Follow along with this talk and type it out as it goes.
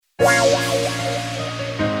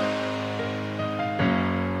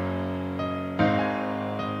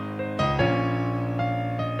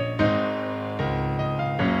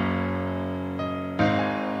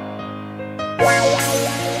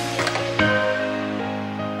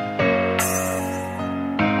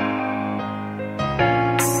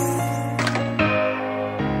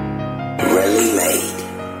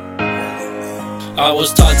I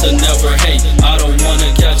was taught to never hate, I don't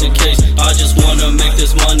wanna catch a case. I just wanna make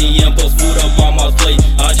this money and put food up on my plate.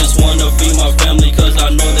 I just wanna feed my family cause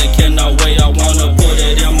I know they cannot wait. I wanna put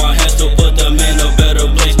it in my hands to put them in a better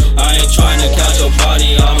place. I ain't trying to catch a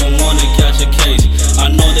body, I don't wanna catch a case. I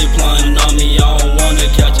know they plotting on me, I don't wanna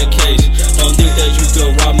catch a case. Don't think that you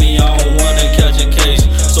could rob me, I don't wanna catch a case.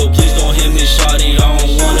 So please don't hit me shawty, I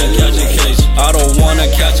don't wanna catch a case. I don't wanna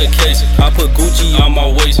catch a case. I put Gucci on my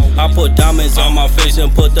waist, I put diamonds on my face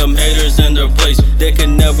and put them haters in their place. They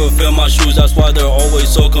can never fill my shoes, that's why they're always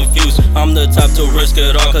so confused. I'm the type to risk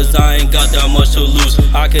it all cause I ain't got that much to lose.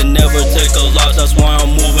 I can never take a loss, that's why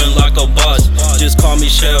I'm moving like a boss. Just call me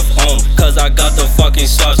Chef cause I got the fucking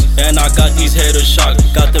sauce. And I got these haters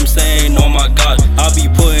shocked, got them saying oh my god. I be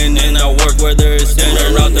putting in that work whether it's in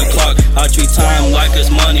or out the clock. I treat time like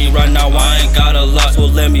it's money, right now I ain't got a lot. So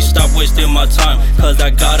let me stop wasting my time cause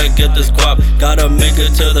I gotta get this guap. Gotta make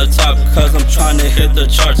it to the top cause I'm trying to hit the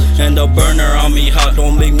charts. And the burner on me hot,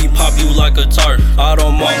 don't make me pop you like a tart. I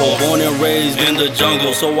don't mumble, born and raised in the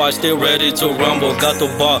jungle, so I stay ready to rumble. Got the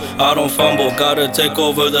ball, I don't fumble, gotta take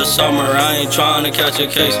over the summer. I ain't trying to catch a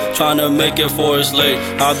case, trying to make it for it's late.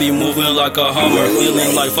 I be moving like a Hummer,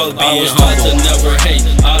 feeling like fuck being humble. I was taught to never hate,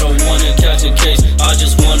 I don't wanna catch a case. I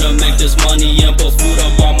just wanna make this money and put food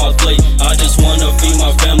up on my plate. I just wanna feed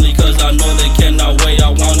my family cause I know they cannot wait.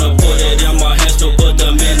 I wanna put it in my hands to put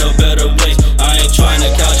them in a better place. I ain't trying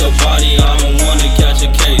to catch a body, I don't wanna catch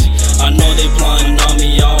a case. I know they plotting on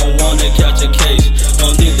me, I don't wanna catch a case.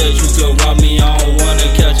 Don't think that you could rob me, I don't wanna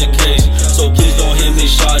catch a case. So please don't hit me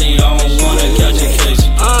shawty, I don't wanna catch a case.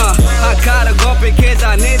 I gotta go because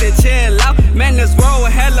I need to chill out. Man, this world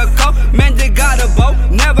hella cold, man, they got a boat.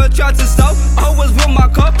 Never try to stop, always with my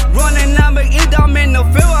cup. Running out my eat, I'm in the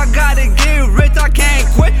field, I gotta get rich, I can't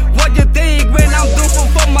quit. What you think when I'm doing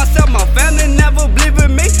for myself? My family never believe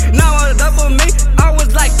in me, now it's up with me. I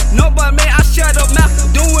was like, nobody me, I shut up now,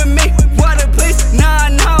 doing me. What a place, nah,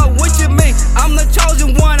 what you mean? I'm the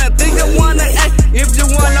chosen one, I think I wanna act. If you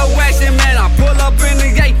wanna wax it, man, I pull up in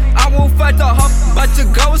the gate. I won't fight the hoe, but you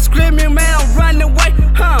go screaming, man, I'm running away.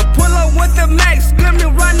 Pull up with the max,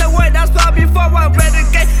 screaming, run away. That's why before I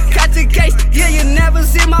renegade, catch a case. Yeah, you never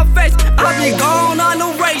see my face. I be gone on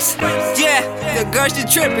the race. Yeah, the girl she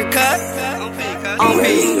tripping, cut. On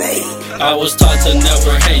me. I was taught to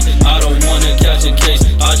never hate, I don't wanna catch a case.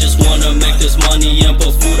 I just wanna make this money and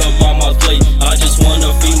put food up on my plate. I just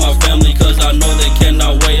wanna feed my family cause I know they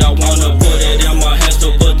cannot wait. I wanna put it in my hands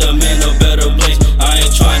to put them in a better place. I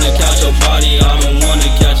ain't trying to catch a body, I don't wanna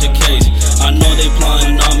catch a case. I know they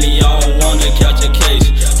plotting on me, I don't wanna catch a case.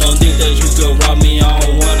 Don't think that you could rob me, I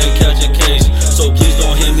don't wanna catch a case. So please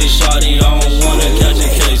don't hit me shawty, I don't wanna catch a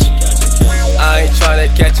case. I ain't tryna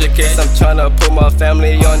catch a case, I'm tryna put my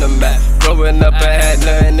family on the map. Growing up, I had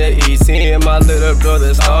nothing to eat, seeing my little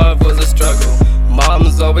brother starve was a struggle.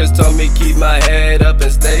 Mom's always told me keep my head up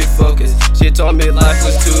and stay focused. She told me life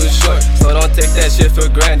was too short, so don't take that shit for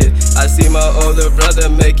granted. I see my older brother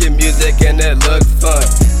making music and it looked fun.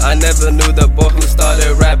 I never knew the boy who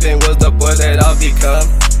started rapping was the boy that I'll become.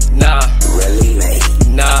 Nah,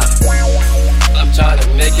 nah, I'm tryna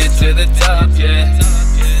make it to the top, yeah.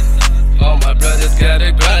 All my brothers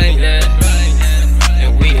gotta grind, yeah.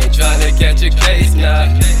 And we ain't tryna catch a case, nah.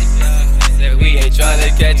 Said we ain't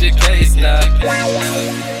tryna catch a case, nah.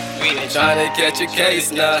 We ain't tryna catch a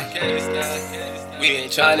case, nah. We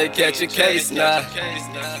ain't tryna catch a case, nah.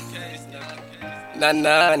 Nah,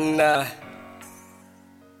 nah, nah.